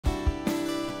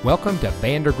Welcome to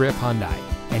Vandergriff Hyundai,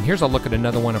 and here's a look at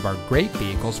another one of our great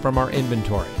vehicles from our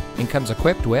inventory, and comes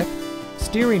equipped with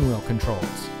steering wheel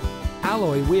controls,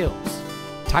 alloy wheels,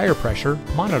 tire pressure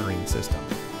monitoring system,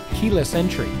 keyless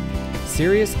entry,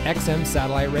 Sirius XM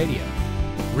satellite radio,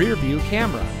 rear view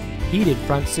camera, heated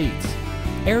front seats,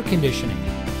 air conditioning,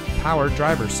 power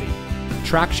driver's seat,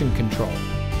 traction control,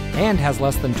 and has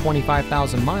less than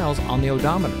 25,000 miles on the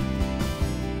odometer.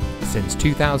 Since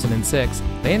 2006,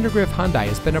 Vandergriff Hyundai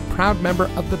has been a proud member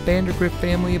of the Vandergriff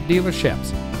family of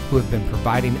dealerships, who have been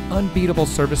providing unbeatable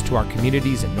service to our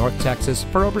communities in North Texas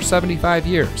for over 75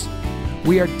 years.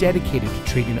 We are dedicated to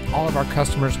treating all of our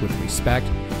customers with respect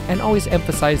and always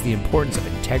emphasize the importance of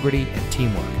integrity and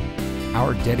teamwork.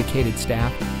 Our dedicated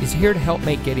staff is here to help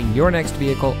make getting your next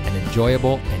vehicle an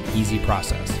enjoyable and easy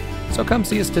process. So come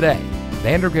see us today.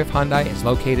 Vandergriff Hyundai is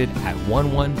located at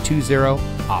 1120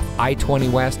 off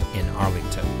I-20 West in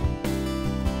Arlington.